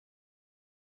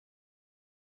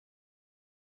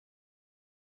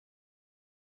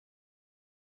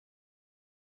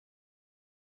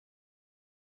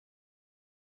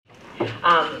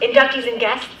Inductees and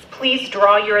guests, please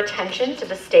draw your attention to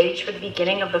the stage for the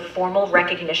beginning of the formal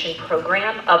recognition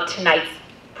program of tonight's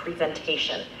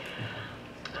presentation.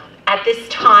 At this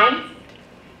time,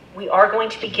 we are going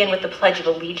to begin with the Pledge of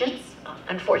Allegiance.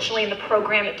 Unfortunately, in the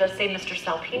program, it does say Mr.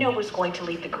 Salpino was going to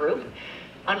lead the group.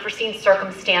 Unforeseen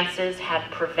circumstances have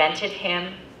prevented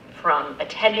him from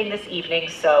attending this evening,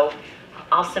 so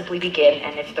I'll simply begin,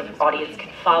 and if the audience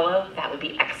can follow, that would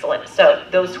be excellent. So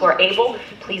those who are able,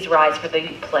 please rise for the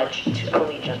Pledge to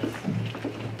Allegiance.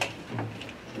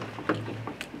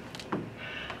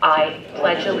 I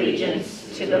pledge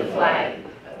allegiance to the flag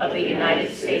of the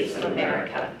United States of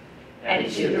America and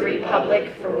to the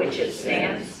republic for which it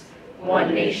stands,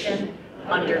 one nation,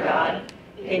 under God,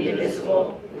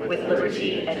 indivisible, with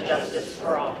liberty and justice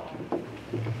for all.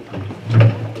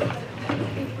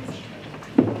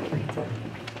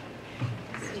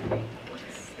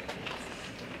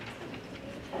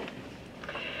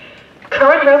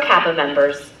 Current Rho Kappa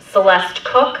members, Celeste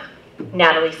Cook,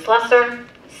 Natalie Slusser,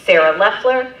 Sarah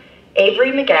Leffler,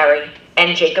 Avery McGarry,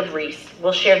 and Jacob Reese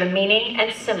will share the meaning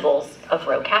and symbols of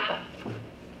Rho Kappa.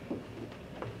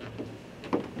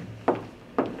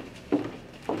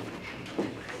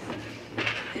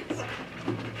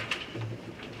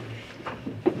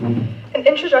 An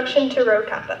introduction to Rho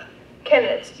Kappa.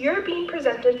 Candidates, you are being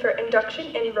presented for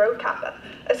induction in Rho Kappa,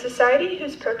 a society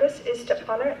whose purpose is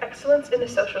to honor excellence in the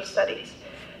social studies.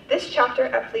 This chapter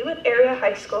at Fleetwood Area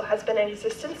High School has been in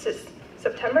existence since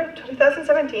September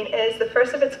 2017 and is the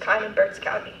first of its kind in Berks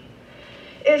County.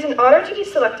 It is an honor to be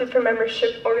selected for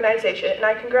membership organization, and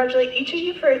I congratulate each of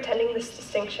you for attending this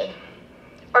distinction.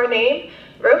 Our name,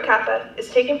 Rho Kappa,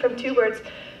 is taken from two words,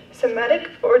 Semitic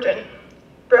origin.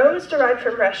 Rho is derived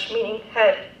from resh, meaning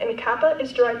head, and kappa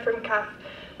is derived from kaf,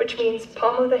 which means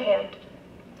palm of the hand.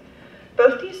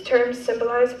 Both these terms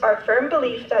symbolize our firm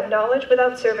belief that knowledge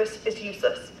without service is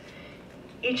useless.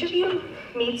 Each of you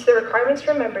meets the requirements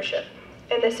for membership,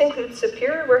 and this includes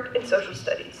superior work in social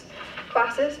studies,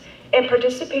 classes, and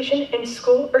participation in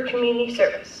school or community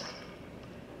service.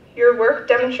 Your work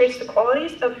demonstrates the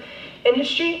qualities of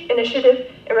industry, initiative,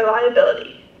 and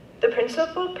reliability. The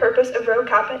principal purpose of Rho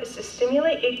Kappa is to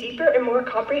stimulate a deeper and more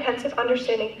comprehensive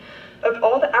understanding of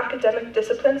all the academic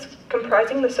disciplines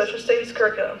comprising the social studies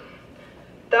curriculum.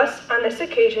 Thus, on this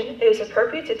occasion, it is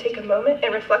appropriate to take a moment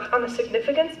and reflect on the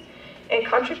significance and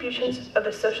contributions of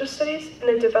the social studies in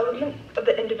the development of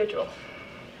the individual.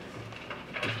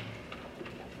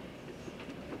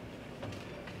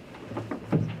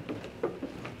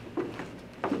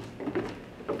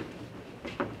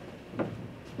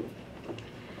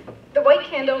 The white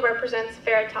candle represents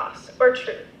veritas, or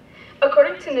truth.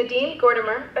 According to Nadine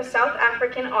Gordimer, a South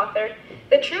African author,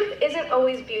 the truth isn't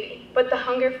always beauty, but the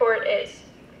hunger for it is.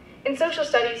 In social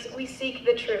studies, we seek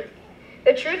the truth.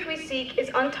 The truth we seek is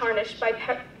untarnished by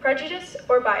prejudice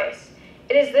or bias.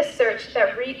 It is this search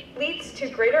that leads to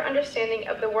greater understanding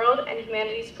of the world and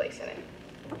humanity's place in it.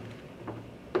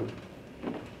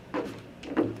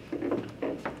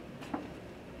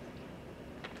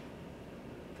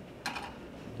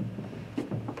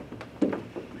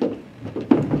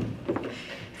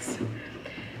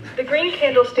 The green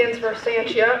candle stands for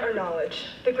scientia, or knowledge.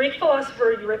 The Greek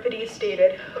philosopher Euripides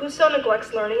stated, "Whoso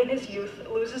neglects learning in his youth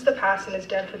loses the past and is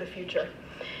dead for the future."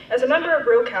 As a member of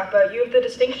Rho Kappa, you have the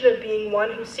distinction of being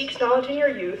one who seeks knowledge in your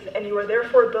youth, and you are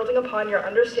therefore building upon your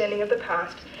understanding of the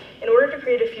past in order to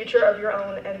create a future of your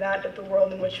own and that of the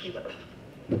world in which we live.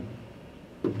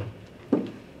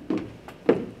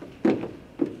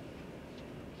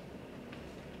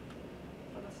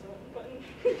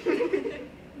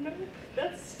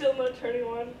 That's still not turning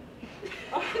on.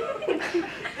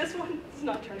 This one is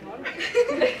not turning on.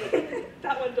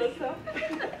 That one does though.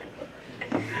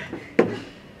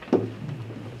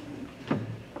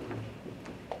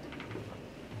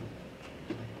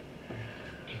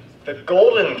 The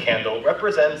golden candle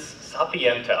represents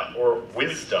sapienta, or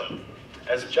wisdom.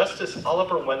 As Justice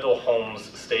Oliver Wendell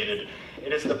Holmes stated,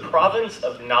 it is the province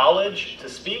of knowledge to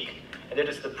speak, and it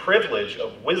is the privilege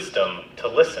of wisdom to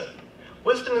listen.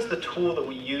 Wisdom is the tool that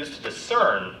we use to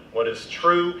discern what is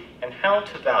true and how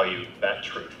to value that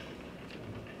truth.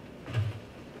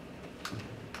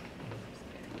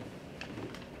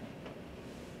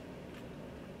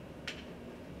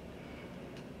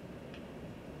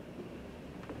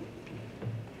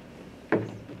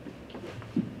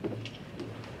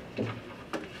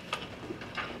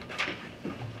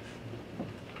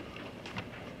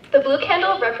 The blue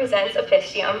candle represents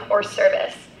officium, or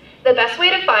service. The best way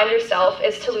to find yourself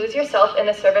is to lose yourself in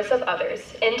the service of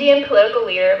others, Indian political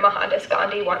leader Mohandas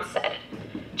Gandhi once said.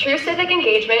 True civic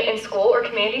engagement in school or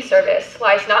community service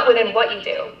lies not within what you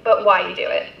do, but why you do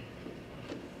it.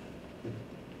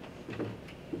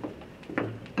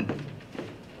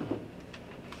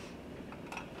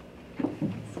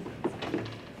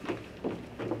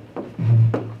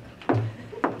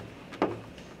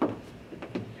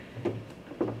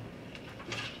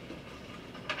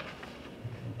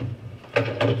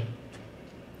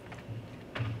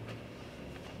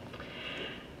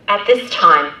 At this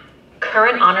time,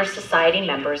 current Honor Society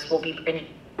members will be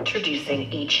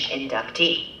introducing each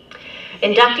inductee.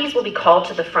 Inductees will be called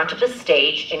to the front of the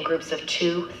stage in groups of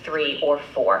 2, 3, or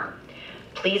 4.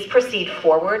 Please proceed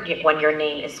forward when your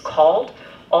name is called.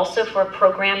 Also, for a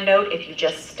program note, if you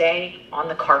just stay on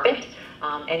the carpet,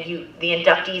 the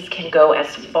inductees can go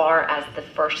as far as the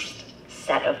first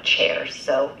set of chairs.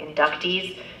 So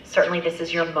inductees, certainly this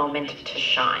is your moment to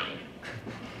shine.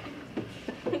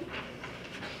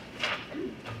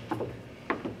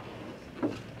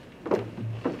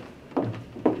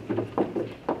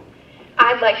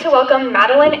 I'd like to welcome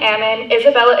Madeline Ammon,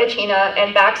 Isabella Achina,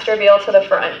 and Baxter Beal to the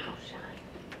front.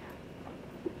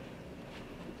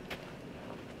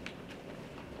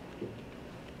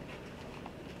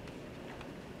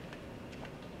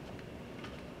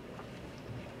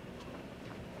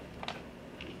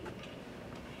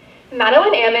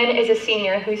 Madeline Ammon is a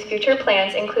senior whose future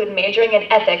plans include majoring in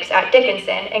ethics at Dickinson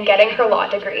and getting her law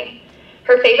degree.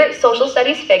 Her favorite social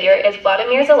studies figure is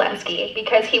Vladimir Zelensky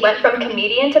because he went from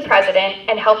comedian to president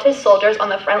and helped his soldiers on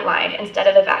the front line instead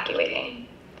of evacuating.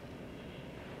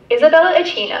 Isabella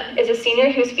Achina is a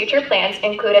senior whose future plans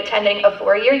include attending a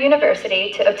 4-year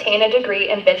university to obtain a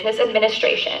degree in business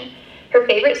administration. Her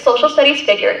favorite social studies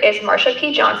figure is Marsha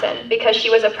P. Johnson because she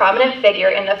was a prominent figure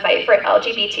in the fight for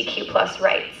LGBTQ+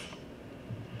 rights.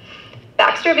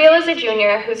 Baxter Beal is a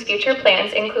junior whose future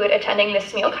plans include attending the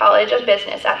Smeal College of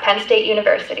Business at Penn State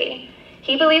University.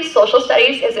 He believes social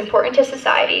studies is important to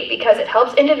society because it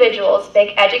helps individuals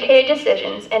make educated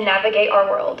decisions and navigate our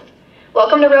world.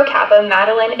 Welcome to Rho Kappa,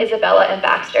 Madeline, Isabella, and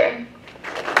Baxter.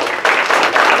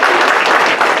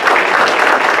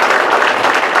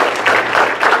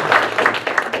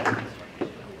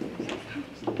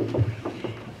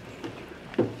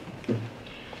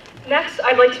 Next,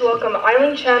 I'd like to welcome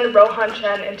Eileen Chen, Rohan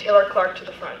Chen, and Taylor Clark to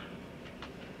the front.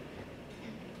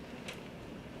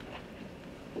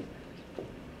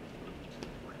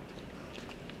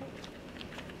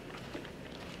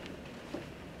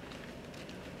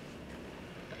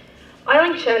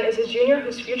 Eileen Chen is a junior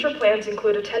whose future plans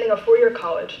include attending a 4-year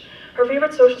college. Her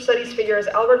favorite social studies figure is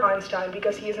Albert Einstein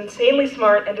because he is insanely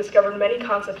smart and discovered many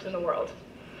concepts in the world.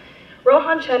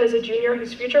 Rohan Chen is a junior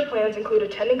whose future plans include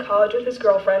attending college with his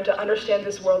girlfriend to understand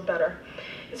this world better.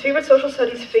 His favorite social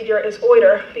studies figure is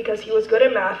Euler because he was good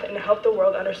at math and helped the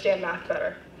world understand math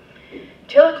better.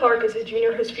 Taylor Clark is a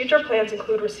junior whose future plans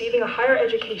include receiving a higher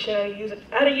education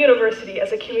at a university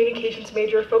as a communications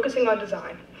major focusing on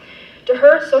design. To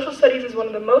her, social studies is one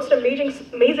of the most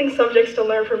amazing subjects to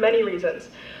learn for many reasons.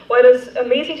 While it is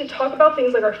amazing to talk about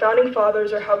things like our founding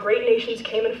fathers or how great nations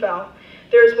came and fell,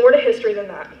 there is more to history than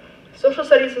that. Social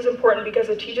studies is important because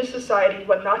it teaches society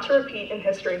what not to repeat in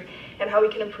history and how we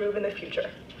can improve in the future.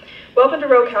 Welcome to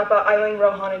Rho Kappa, Eileen,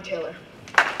 Rohan, and Taylor.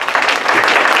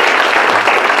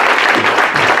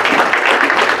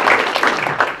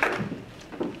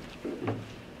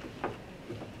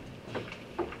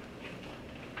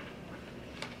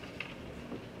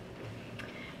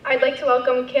 I'd like to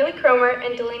welcome Kaylee Cromer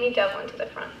and Delaney Devlin to the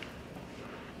front.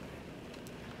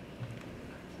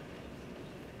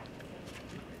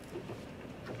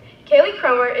 Kaylee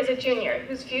Cromer is a junior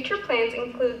whose future plans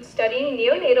include studying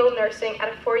neonatal nursing at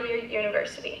a 4-year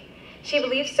university. She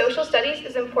believes social studies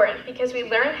is important because we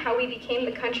learn how we became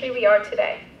the country we are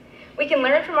today. We can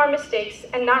learn from our mistakes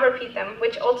and not repeat them,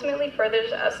 which ultimately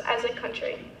furthers us as a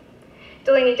country.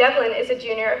 Delaney Devlin is a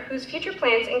junior whose future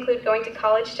plans include going to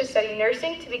college to study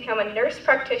nursing to become a nurse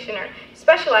practitioner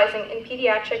specializing in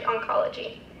pediatric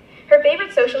oncology. Her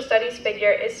favorite social studies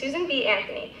figure is Susan B.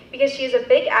 Anthony because she is a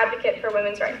big advocate for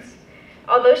women's rights.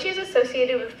 Although she is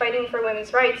associated with fighting for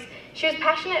women's rights, she was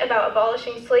passionate about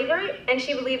abolishing slavery and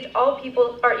she believed all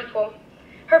people are equal.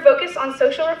 Her focus on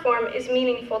social reform is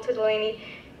meaningful to Delaney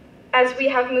as we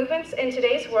have movements in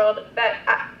today's world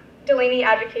that Delaney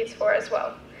advocates for as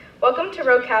well. Welcome to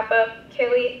Rho Kappa,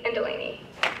 Kaylee, and Delaney.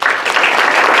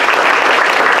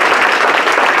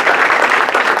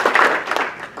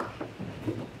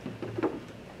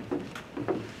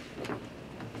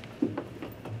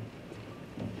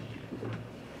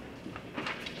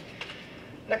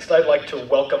 Next, I'd like to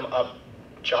welcome up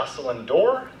Jocelyn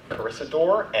Dorr, Carissa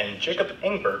Dorr, and Jacob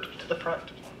Engbert to the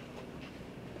front.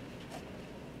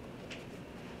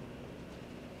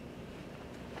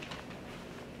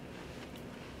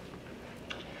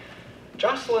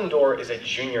 Jocelyn Dorr is a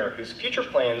junior whose future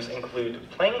plans include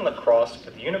playing lacrosse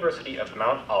at the University of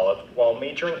Mount Olive while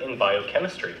majoring in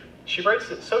biochemistry. She writes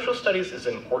that social studies is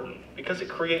important because it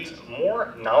creates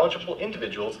more knowledgeable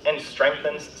individuals and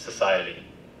strengthens society.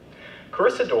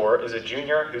 Carissa Dorr is a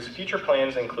junior whose future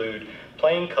plans include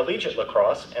playing collegiate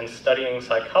lacrosse and studying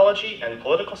psychology and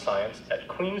political science at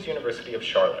Queen's University of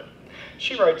Charlotte.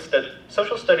 She writes that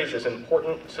social studies is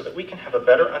important so that we can have a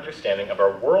better understanding of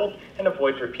our world and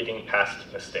avoid repeating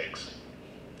past mistakes.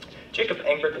 Jacob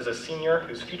Engbert is a senior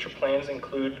whose future plans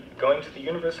include going to the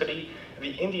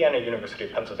Indiana University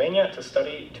of Pennsylvania to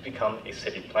study to become a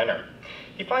city planner.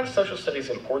 He finds social studies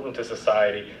important to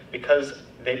society because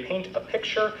they paint a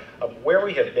picture of where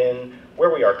we have been,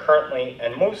 where we are currently,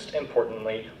 and most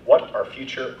importantly, what our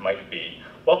future might be.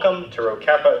 Welcome to Rho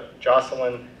Kappa,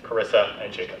 Jocelyn, Carissa,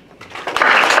 and Jacob.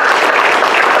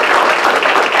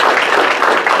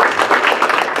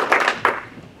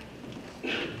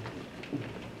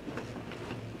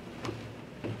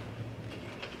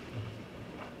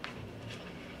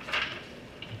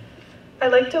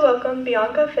 I'd like to welcome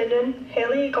Bianca Findon,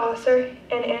 Haley Glosser,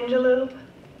 and Angelo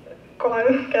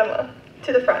Guangema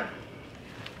to the front.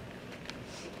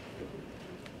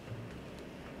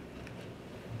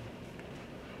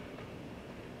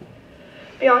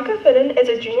 Bianca Findon is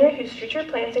a junior whose future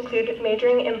plans include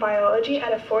majoring in biology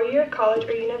at a four-year college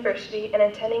or university and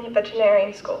attending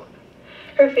veterinary school.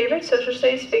 Her favorite social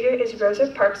studies figure is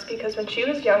Rosa Parks because when she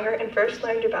was younger and first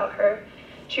learned about her,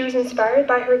 she was inspired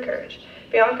by her courage.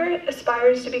 Bianca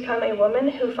aspires to become a woman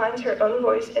who finds her own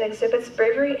voice and exhibits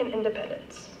bravery and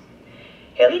independence.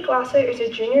 Haley Glosser is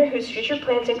a junior whose future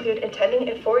plans include attending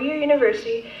a four-year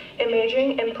university and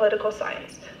majoring in political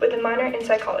science, with a minor in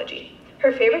psychology.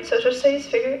 Her favorite social studies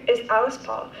figure is Alice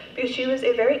Paul because she was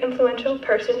a very influential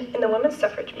person in the women's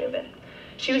suffrage movement.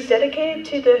 She was dedicated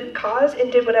to the cause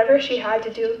and did whatever she had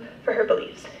to do for her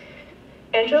beliefs.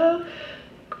 Angelo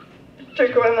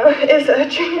Guangema is a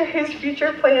junior whose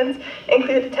future plans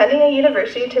include attending a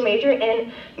university to major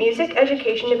in music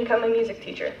education to become a music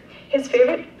teacher. His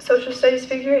favorite social studies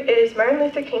figure is Martin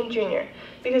Luther King Jr.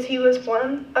 because he was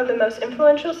one of the most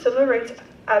influential civil rights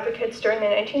advocates during the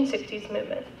 1960s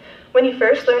movement. When he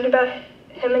first learned about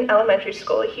him in elementary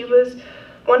school, he was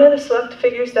one of the select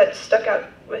figures that stuck out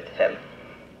with him.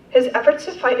 His efforts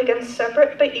to fight against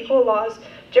separate but equal laws,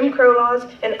 Jim Crow laws,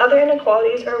 and other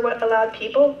inequalities are what allowed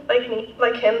people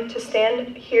like him to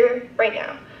stand here right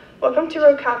now. Welcome to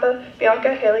Rho Kappa,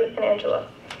 Bianca, Haley, and Angela.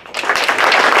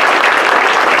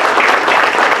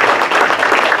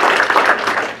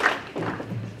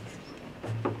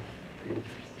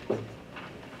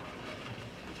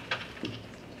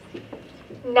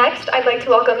 Next, I'd like to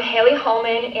welcome Haley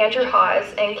Hallman, Andrew Hawes,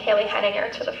 and Kaylee Henninger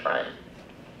to the front.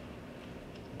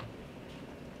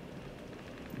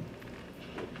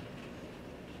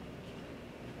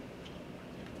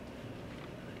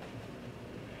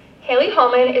 Haley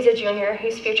Hallman is a junior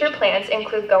whose future plans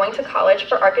include going to college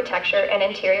for architecture and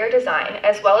interior design,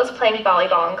 as well as playing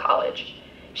volleyball in college.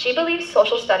 She believes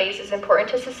social studies is important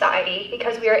to society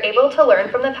because we are able to learn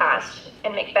from the past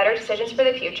and make better decisions for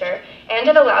the future, and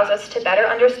it allows us to better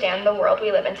understand the world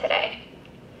we live in today.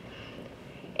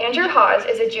 Andrew Hawes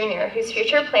is a junior whose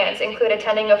future plans include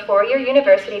attending a four-year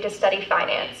university to study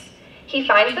finance. He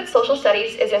finds that social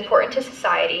studies is important to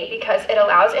society because it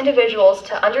allows individuals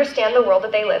to understand the world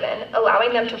that they live in,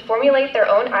 allowing them to formulate their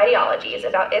own ideologies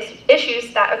about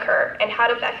issues that occur and how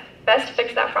to best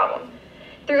fix that problem.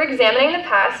 Through examining the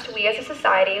past, we as a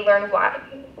society learn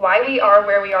why we are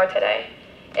where we are today.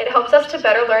 It helps us to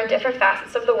better learn different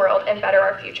facets of the world and better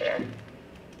our future.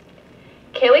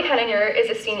 Kaylee Henninger is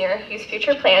a senior whose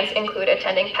future plans include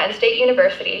attending Penn State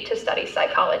University to study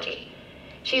psychology.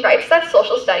 She writes that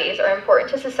social studies are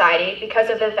important to society because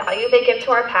of the value they give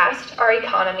to our past, our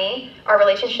economy, our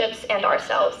relationships, and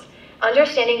ourselves.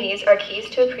 Understanding these are keys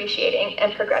to appreciating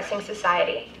and progressing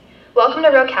society. Welcome to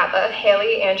Rho Kappa,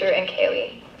 Haley, Andrew, and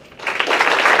Kaylee.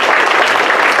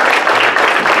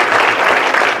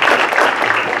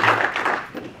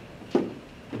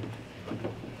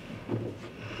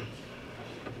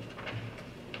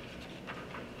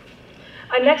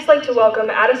 I'd next like to welcome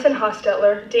Addison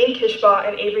Hostetler, Dane Kishbaugh,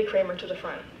 and Avery Kramer to the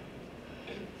front.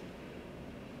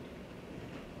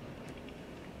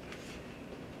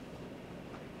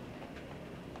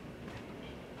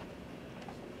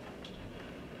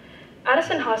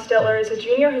 Addison Hostetler is a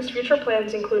junior whose future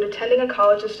plans include attending a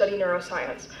college to study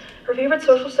neuroscience. Her favorite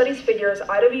social studies figure is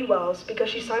Ida B. Wells because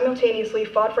she simultaneously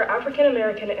fought for African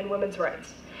American and women's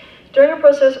rights. During a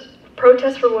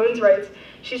protest for women's rights,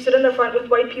 she stood in the front with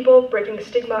white people, breaking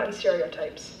stigma and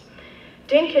stereotypes.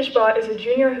 Dane Kishbaugh is a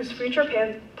junior whose future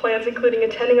plans including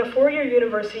attending a 4-year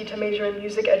university to major in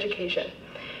music education.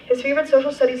 His favorite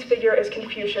social studies figure is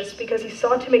Confucius because he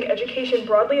sought to make education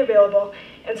broadly available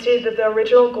and stated that the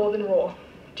original golden rule,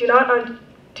 do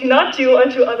not do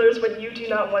unto others what you do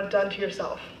not want done to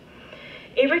yourself.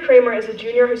 Avery Kramer is a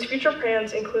junior whose future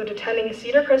plans include attending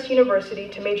Cedar Crest University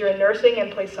to major in nursing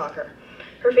and play soccer.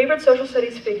 Her favorite social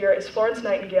studies figure is Florence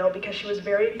Nightingale because she was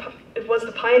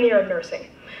the pioneer of nursing.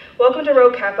 Welcome to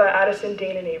Rho Kappa, Addison,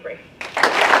 Dane, and Avery.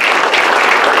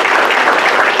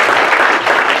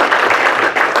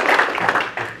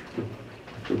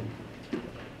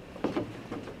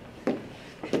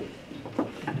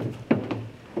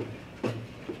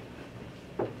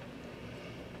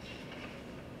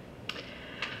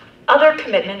 Other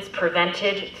commitments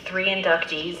prevented 3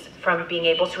 inductees from being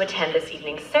able to attend this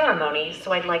evening's ceremony,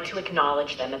 so I'd like to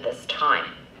acknowledge them at this time.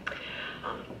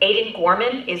 Aiden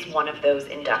Gorman is one of those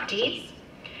inductees.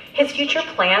 His future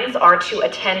plans are to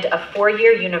attend a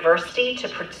 4-year university to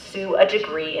pursue a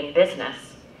degree in business.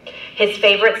 His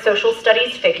favorite social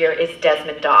studies figure is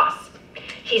Desmond Doss.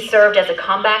 He served as a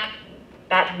combat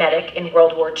medic in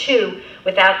World War II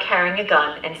without carrying a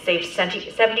gun and saved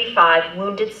 75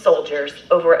 wounded soldiers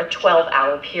over a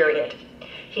 12-hour period.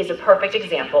 He is a perfect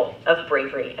example of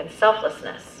bravery and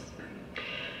selflessness.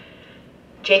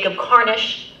 Jacob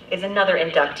Carnish is another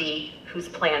inductee whose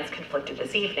plans conflicted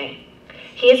this evening.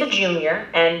 He is a junior,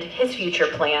 and his future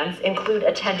plans include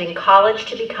attending college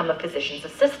to become a physician's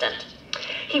assistant.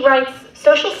 He writes,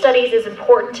 social studies is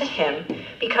important to him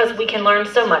because we can learn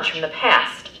so much from the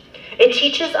past. It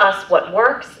teaches us what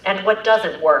works and what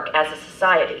doesn't work as a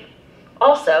society.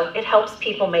 Also, it helps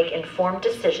people make informed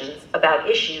decisions about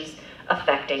issues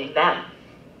affecting them.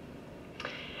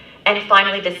 And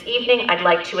finally, this evening, I'd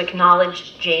like to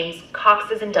acknowledge James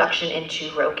Cox's induction into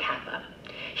Rho Kappa.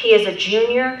 He is a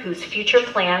junior whose future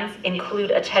plans include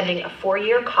attending a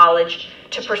 4-year college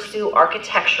to pursue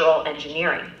architectural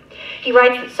engineering. He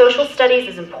writes that social studies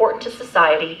is important to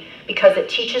society because it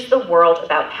teaches the world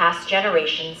about past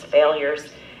generations' failures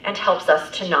and helps us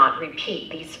to not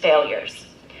repeat these failures.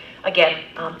 Again,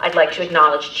 I'd like to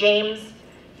acknowledge James,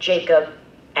 Jacob,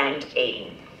 and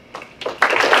Aiden.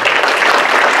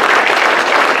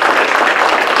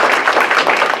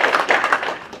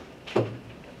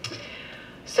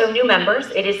 So new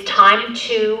members, it is time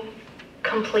to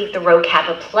complete the Rho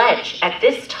Kappa Pledge. At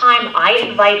this time, I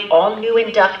invite all new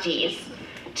inductees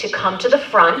to come to the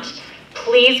front.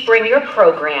 Please bring your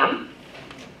program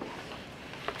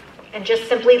and just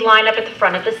simply line up at the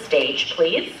front of the stage,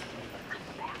 please.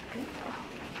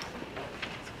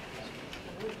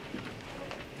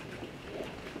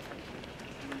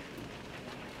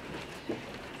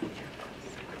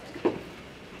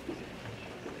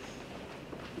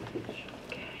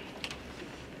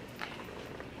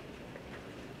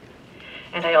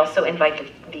 And I also invite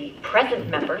the present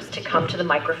members to come to the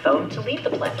microphone to lead the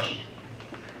pledge.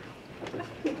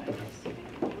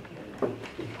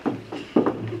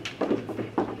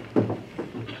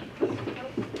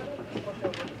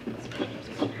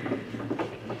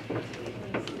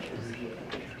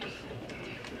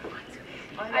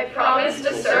 I promise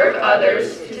to serve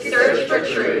others, to search for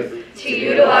truth, to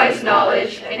utilize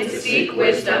knowledge, and to seek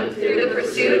wisdom through the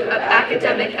pursuit of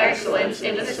academic excellence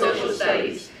in the social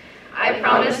studies. I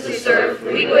promise to serve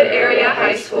Fleetwood Area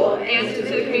High School and to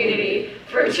the community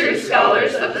for true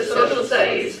scholars of the social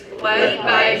studies, led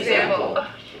by example.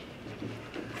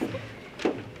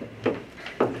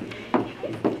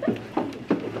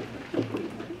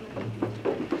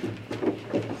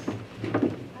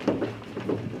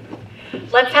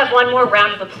 Let's have one more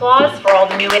round of applause for all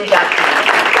the new inductees.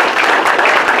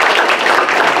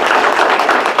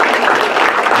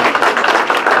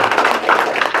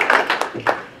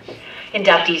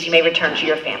 Inductees, you may return to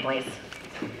your families.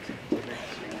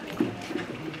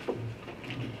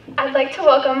 I'd like to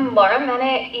welcome Laura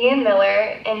Mennett, Ian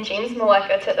Miller, and James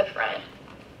Maleka to the front.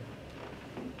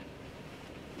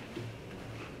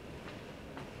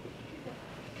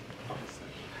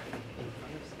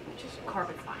 Just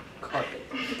carpet fine. Carpet,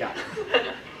 got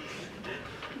it.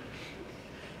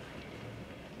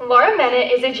 Laura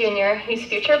Mennett is a junior whose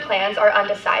future plans are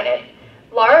undecided.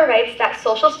 Laura writes that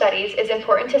social studies is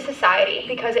important to society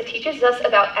because it teaches us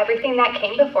about everything that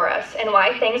came before us and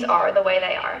why things are the way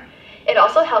they are. It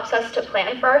also helps us to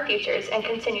plan for our futures and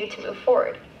continue to move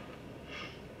forward.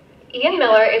 Ian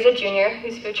Miller is a junior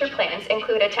whose future plans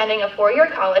include attending a 4-year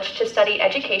college to study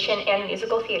education and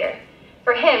musical theater.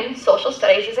 For him, social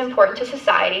studies is important to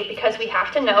society because we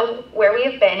have to know where we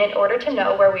have been in order to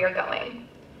know where we are going.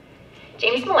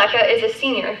 James Maleka is a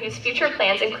senior whose future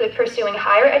plans include pursuing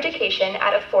higher education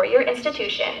at a four-year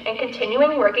institution and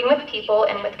continuing working with people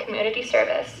and with community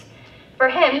service. For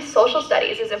him, social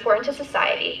studies is important to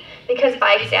society because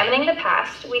by examining the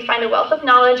past, we find a wealth of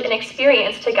knowledge and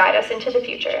experience to guide us into the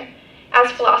future.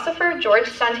 As philosopher George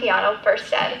Santayana first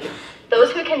said,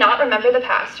 "Those who cannot remember the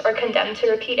past are condemned to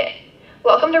repeat it."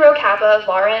 Welcome to Rho Kappa,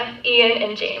 Laura, Ian,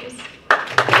 and James.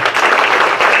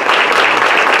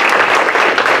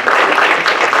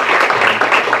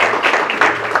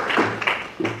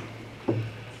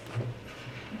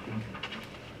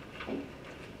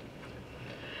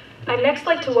 I'd next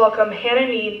like to welcome Hannah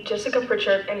Need, Jessica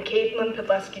Pritchard, and Caitlin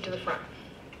Podleski to the front.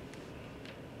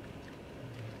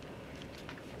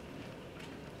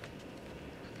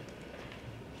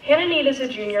 Hannah Need is a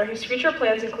junior whose future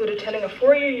plans include attending a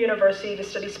four-year university to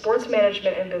study sports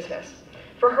management and business.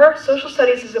 For her, social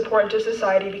studies is important to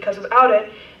society because without it,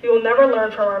 we will never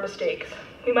learn from our mistakes.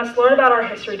 We must learn about our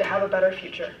history to have a better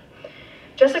future.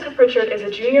 Jessica Pritchard is a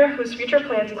junior whose future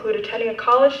plans include attending a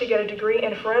college to get a degree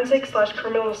in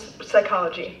forensic/criminal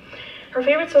psychology. Her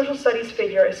favorite social studies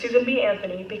figure is Susan B.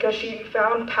 Anthony because she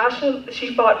fought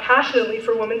passionately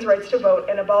for women's rights to vote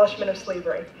and abolishment of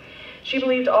slavery. She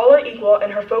believed all are equal,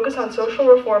 and her focus on social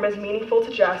reform is meaningful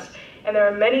to Jess, and there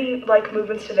are many like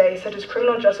movements today, such as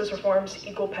criminal justice reforms,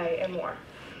 equal pay, and more.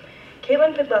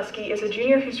 Caitlin Podleski is a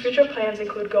junior whose future plans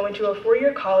include going to a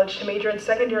four-year college to major in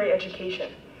secondary education.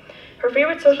 Her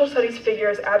favorite social studies figure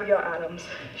is Abigail Adams.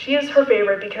 She is her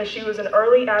favorite because she was an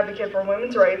early advocate for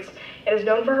women's rights and is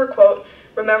known for her quote,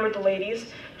 "Remember the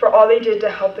ladies, for all they did to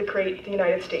help to create the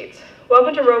United States."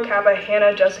 Welcome to Rho Kappa,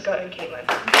 Hannah, Jessica, and Caitlin.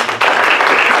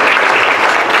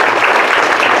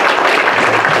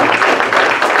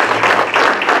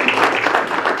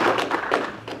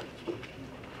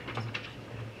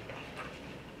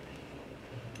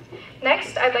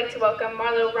 Next, I'd like to welcome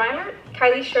Marlo Reimer,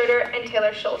 Kylie Schroeder, and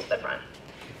Taylor Schultz to the front.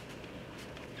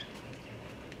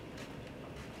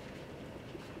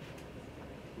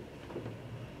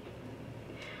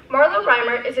 Marlo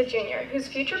Reimer is a junior whose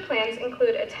future plans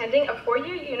include attending a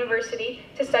four-year university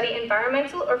to study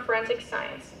environmental or forensic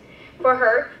science. For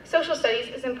her, social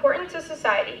studies is important to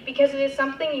society because it is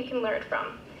something you can learn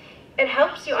from. It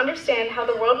helps you understand how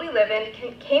the world we live in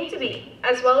came to be,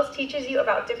 as well as teaches you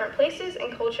about different places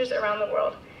and cultures around the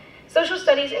world. Social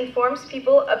studies informs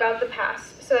people about the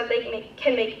past so that they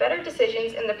can make better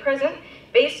decisions in the present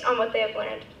based on what they have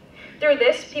learned. Through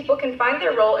this, people can find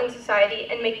their role in society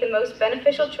and make the most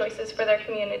beneficial choices for their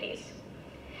communities.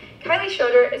 Kylie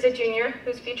Schroeder is a junior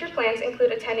whose future plans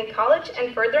include attending college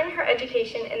and furthering her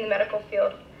education in the medical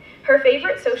field. Her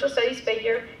favorite social studies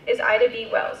figure is Ida B.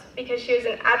 Wells because she was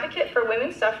an advocate for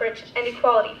women's suffrage and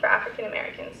equality for African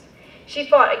Americans. She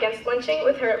fought against lynching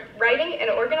with her writing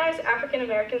and organized African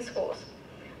American schools.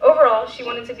 Overall, she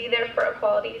wanted to be there for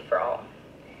equality for all.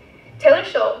 Taylor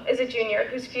Schultz is a junior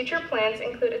whose future plans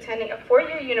include attending a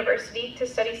four-year university to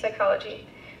study psychology.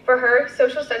 For her,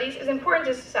 social studies is important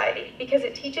to society because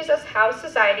it teaches us how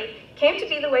society came to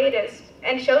be the way it is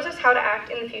and shows us how to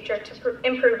act in the future to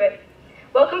improve it.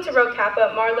 Welcome to Rho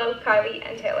Kappa, Marlo, Kylie,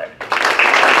 and Taylor.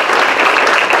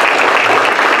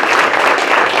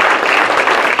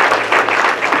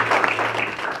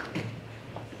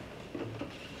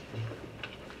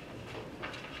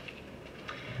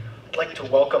 I'd like to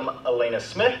welcome Elena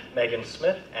Smith, Megan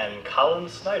Smith, and Colin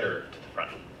Snyder to the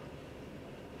front.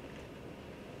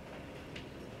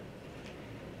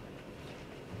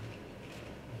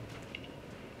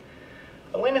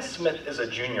 Elena Smith is a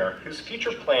junior whose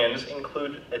future plans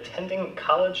include attending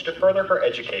college to further her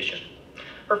education.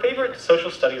 Her favorite social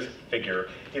studies figure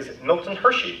is Milton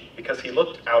Hershey because he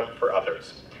looked out for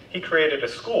others. He created a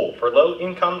school for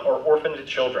low-income or orphaned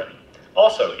children.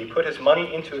 Also, he put his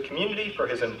money into a community for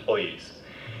his employees.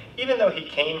 Even though he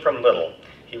came from little,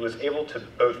 he was able to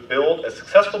both build a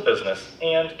successful business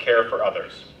and care for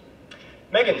others.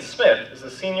 Megan Smith is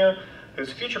a senior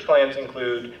whose future plans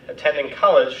include attending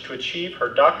college to achieve her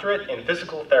doctorate in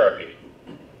physical therapy.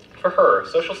 For her,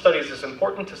 social studies is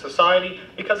important to society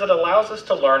because it allows us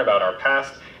to learn about our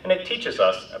past and it teaches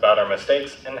us about our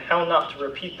mistakes and how not to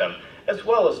repeat them, as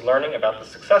well as learning about the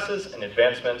successes and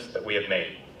advancements that we have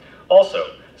made.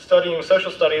 Also, studying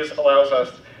social studies allows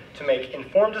us to make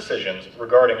informed decisions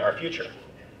regarding our future.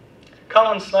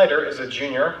 Colin Snyder is a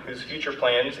junior whose future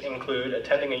plans include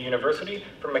attending a university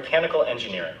for mechanical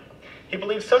engineering. He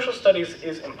believes social studies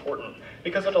is important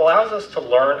because it allows us to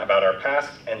learn about our past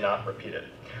and not repeat it.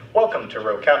 Welcome to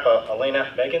Rho Kappa,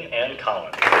 Elena, Megan, and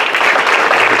Colin.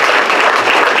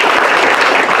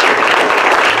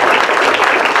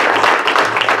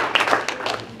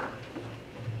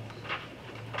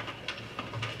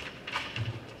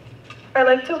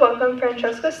 welcome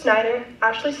Francesca Snyder,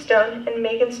 Ashley Stone, and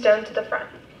Megan Stone to the front.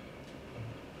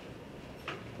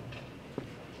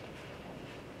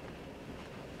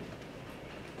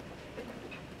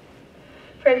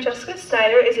 Francesca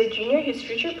Snyder is a junior whose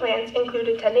future plans include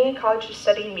attending a college to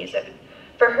study music.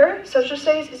 For her, social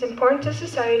studies is important to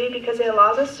society because it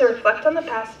allows us to reflect on the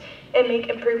past and make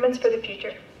improvements for the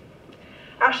future.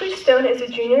 Ashley Stone is a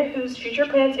junior whose future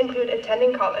plans include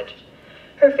attending college.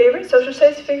 Her favorite social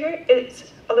studies figure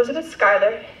is Elizabeth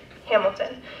Schuyler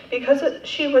Hamilton because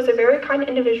she was a very kind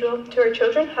individual to her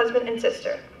children, husband, and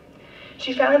sister.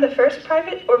 She founded the first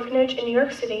private orphanage in New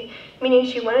York City, meaning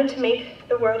she wanted to make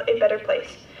the world a better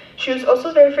place. She was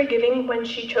also very forgiving when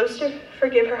she chose to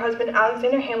forgive her husband,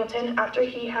 Alexander Hamilton, after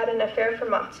he had an affair for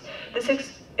months. This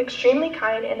is extremely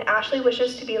kind, and Ashley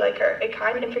wishes to be like her, a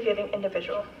kind and forgiving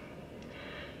individual.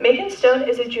 Megan Stone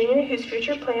is a junior whose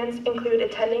future plans include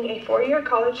attending a 4-year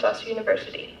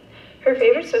college/university. Her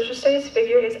favorite social studies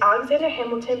figure is Alexander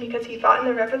Hamilton because he fought in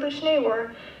the Revolutionary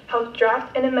War, helped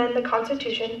draft and amend the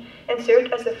Constitution, and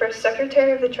served as the first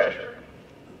Secretary of the Treasury.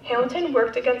 Hamilton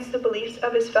worked against the beliefs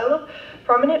of his fellow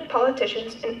prominent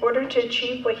politicians in order to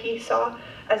achieve what he saw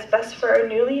as best for our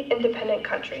newly independent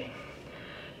country.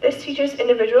 This teaches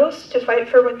individuals to fight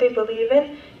for what they believe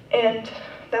in and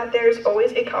that there is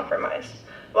always a compromise.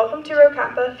 Welcome to Rho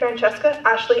Kappa, Francesca,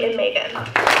 Ashley, and Megan.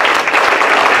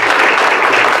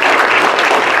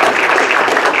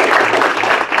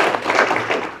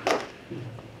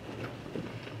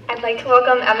 I'd like to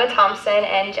welcome Emma Thompson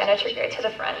and Jenna Trigger to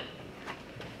the front.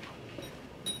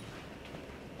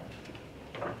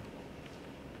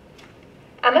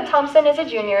 Emma Thompson is a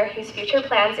junior whose future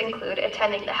plans include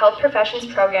attending the Health Professions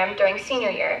program during senior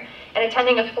year and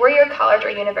attending a 4-year college or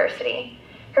university.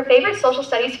 Her favorite social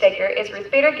studies figure is Ruth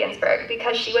Bader Ginsburg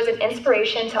because she was an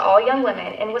inspiration to all young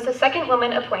women and was the second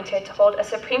woman appointed to hold a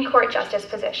Supreme Court justice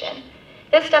position.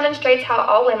 This demonstrates how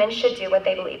all women should do what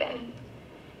they believe in.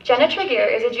 Jenna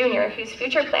Tregear is a junior whose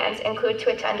future plans include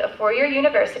to attend a 4-year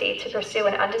university to pursue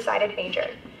an undecided major.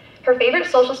 Her favorite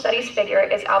social studies figure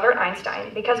is Albert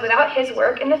Einstein because without his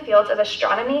work in the fields of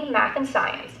astronomy, math, and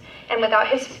science, and without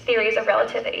his theories of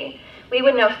relativity, we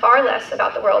would know far less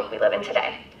about the world we live in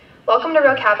today. Welcome to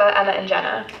Rho Kappa, Emma and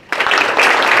Jenna.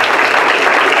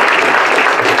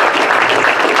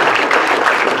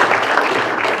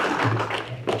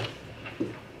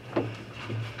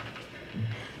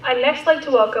 I'd next like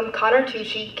to welcome Connor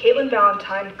Tucci, Caitlin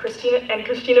Valentine, and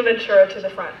Christina Ventura to the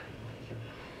front.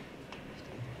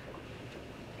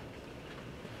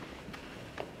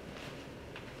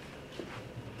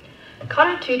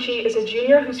 Connor Tucci is a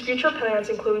junior whose future plans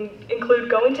include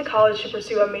going to college to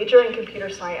pursue a major in computer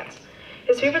science.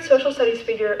 His favorite social studies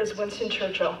figure is Winston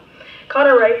Churchill.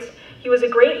 Connor writes, "He was a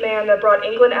great man that brought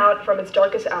England out from its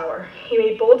darkest hour. He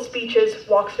made bold speeches,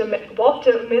 walked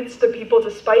amidst the people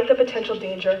despite the potential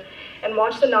danger, and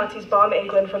watched the Nazis bomb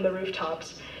England from the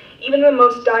rooftops. Even in the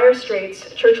most dire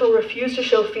straits, Churchill refused to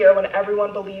show fear when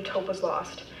everyone believed hope was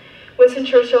lost. Winston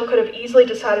Churchill could have easily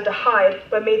decided to hide,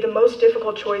 but made the most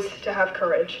difficult choice to have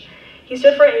courage. He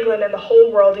stood for England and the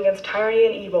whole world against tyranny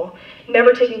and evil,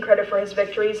 never taking credit for his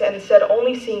victories and instead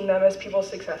only seeing them as people's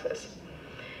successes."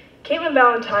 Caitlin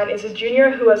Valentine is a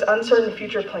junior who has uncertain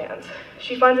future plans.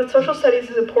 She finds that social studies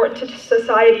is important to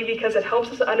society because it helps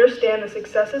us understand the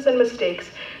successes and mistakes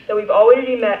that we've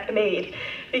already made,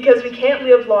 because we can't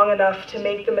live long enough to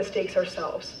make the mistakes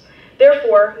ourselves.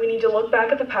 Therefore, we need to look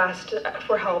back at the past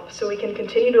for help so we can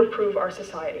continue to improve our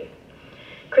society.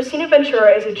 Christina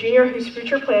Ventura is a junior whose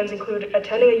future plans include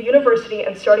attending a university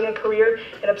and starting a career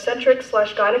in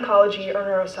obstetrics/gynecology or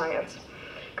neuroscience.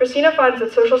 Christina finds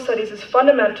that social studies is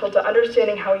fundamental to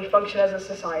understanding how we function as a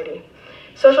society.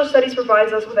 Social studies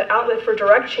provides us with an outlet for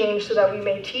direct change so that we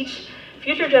may teach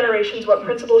future generations what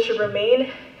principles should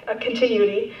remain a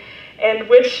continuity and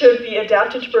which should be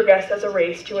adapted to progress as a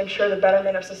race to ensure the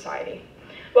betterment of society.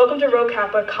 Welcome to Rho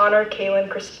Kappa, Connor, Kaylin,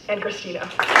 and Christina.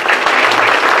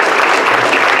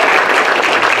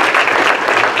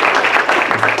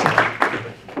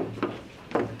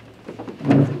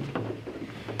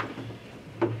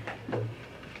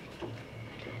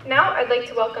 Now I'd like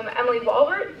to welcome Emily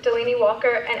Walbert, Delaney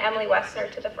Walker, and Emily Wessner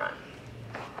to the front.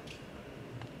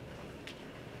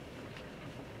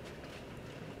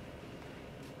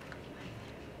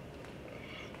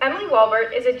 Emily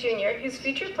Walbert is a junior whose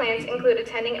future plans include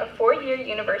attending a 4-year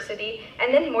university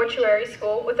and then mortuary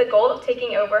school with the goal of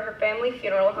taking over her family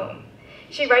funeral home.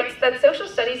 She writes that social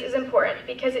studies is important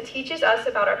because it teaches us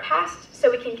about our past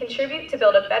so we can contribute to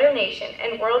build a better nation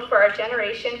and world for our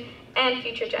generation and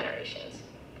future generations.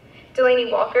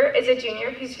 Delaney Walker is a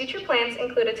junior whose future plans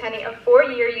include attending a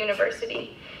 4-year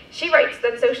university. She writes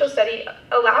that social study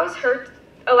allows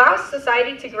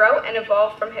society to grow and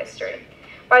evolve from history.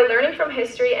 By learning from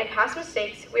history and past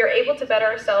mistakes, we are able to better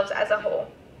ourselves as a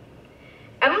whole.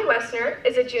 Emily Wessner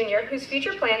is a junior whose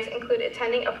future plans include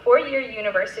attending a 4-year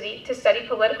university to study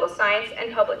political science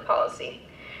and public policy.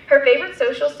 Her favorite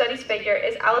social studies figure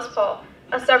is Alice Paul,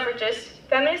 a suffragist,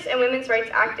 feminist, and women's rights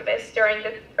activist during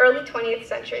the early 20th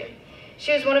century.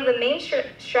 She was one of the main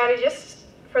strategists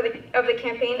of the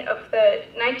campaign of the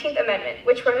 19th Amendment,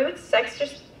 which prohibits sex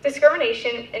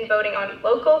discrimination in voting on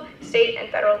local, state, and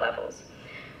federal levels.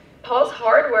 Paul's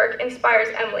hard work inspires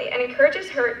Emily and encourages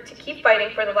her to keep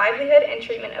fighting for the livelihood and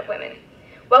treatment of women.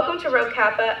 Welcome to Rho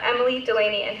Kappa, Emily,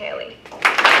 Delaney, and Haley.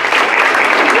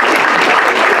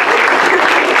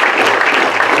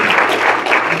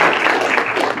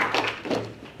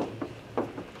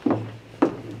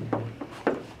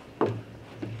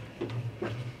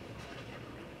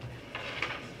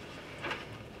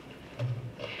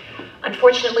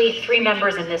 Unfortunately, 3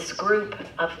 members in this group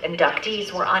of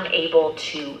inductees were unable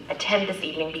to attend this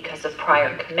evening because of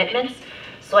prior commitments.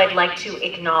 So I'd like to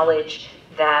acknowledge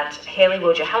that Haley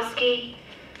Wojciechowski,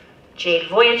 Jade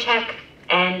Voyacek,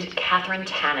 and Catherine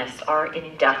Tanis are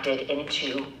inducted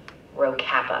into Rho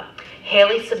Kappa.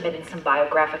 Haley submitted some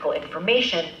biographical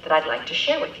information that I'd like to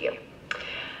share with you.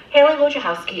 Haley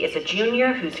Wojciechowski is a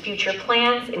junior whose future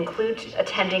plans include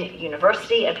attending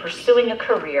university and pursuing a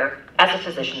career as a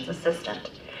physician's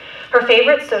assistant. Her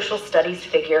favorite social studies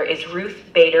figure is Ruth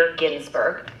Bader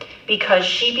Ginsburg because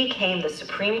she became the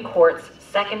Supreme Court's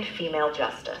 2nd female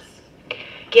justice.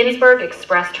 Ginsburg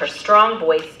expressed her strong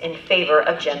voice in favor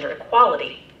of gender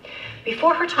equality.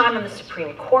 Before her time on the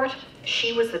Supreme Court,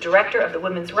 she was the director of the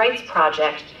Women's Rights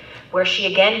Project, where she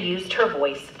again used her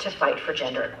voice to fight for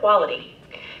gender equality.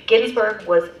 Ginsburg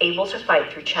was able to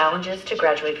fight through challenges to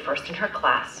graduate first in her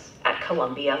class at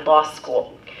Columbia Law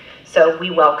School. So we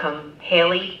welcome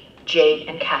Haley, Jade,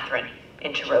 and Catherine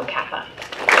into Rho Kappa.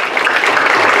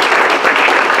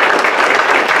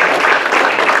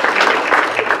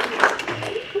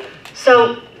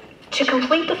 So to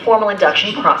complete the formal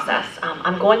induction process,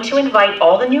 I'm going to invite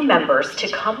all the new members to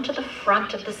come to the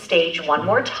front of the stage one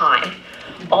more time.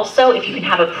 Also, if you can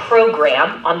have a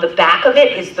program, on the back of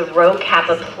it is the Rho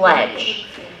Kappa Pledge,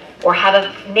 or have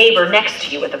a neighbor next to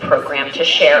you with a program to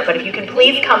share. But if you can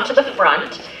please come to the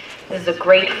front. This is a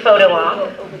great photo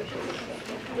op.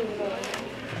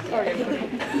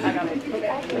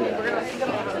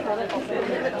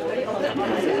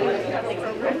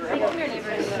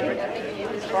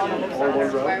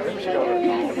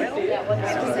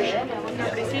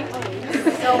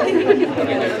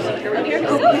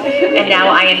 And now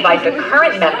I invite the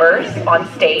current members on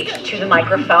stage to the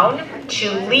microphone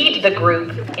to lead the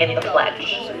group in the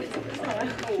pledge.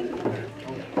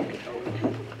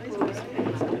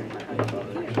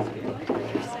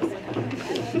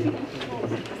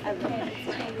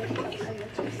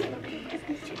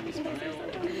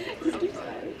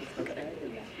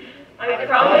 I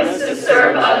promise to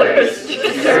serve others,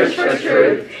 to search for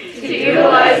truth, to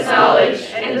utilize knowledge,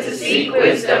 and to seek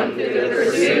wisdom through the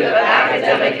pursuit of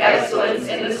academic excellence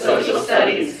in the social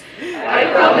studies.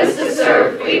 I promise to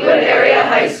serve Fleetwood Area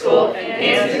High School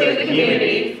and to the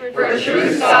community for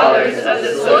true scholars of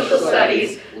the social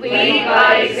studies, lead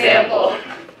by example.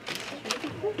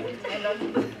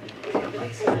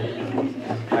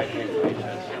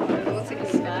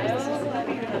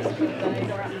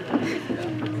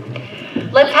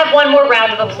 Let's have one more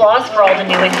round of applause for all the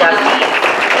new inductees.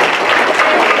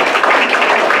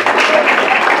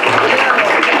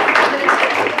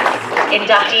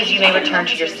 Inductees, you may return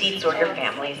to your seats or your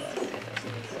families.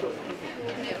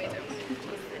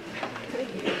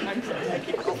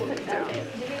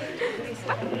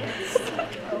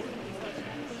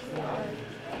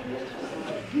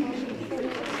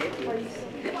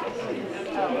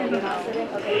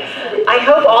 I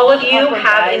hope all of you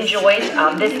have enjoyed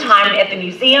this time at the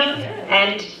museum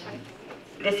and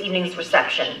this evening's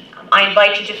reception. I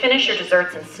invite you to finish your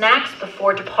desserts and snacks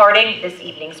before departing this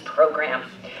evening's program.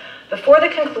 Before the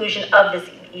conclusion of this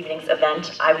evening's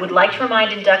event, I would like to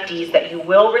remind inductees that you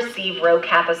will receive Rho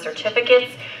Kappa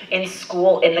certificates in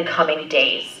school in the coming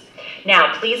days.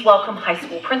 Now, please welcome high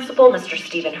school principal, Mr.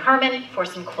 Stephen Herman, for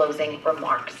some closing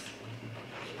remarks.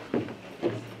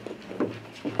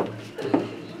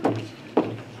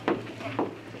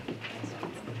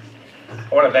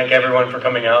 I want to thank everyone for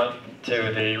coming out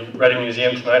to the Reading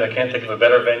Museum tonight. I can't think of a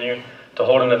better venue to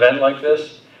hold an event like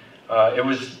this. It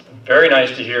was very nice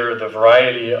to hear the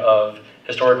variety of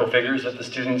historical figures that the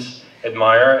students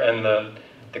admire and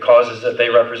the causes that they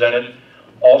represented.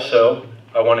 Also,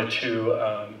 I wanted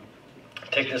to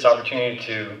take this opportunity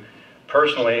to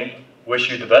personally wish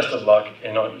you the best of luck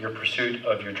in your pursuit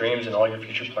of your dreams and all your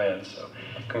future plans. So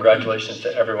congratulations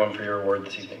to everyone for your award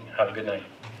this evening. Have a good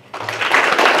night.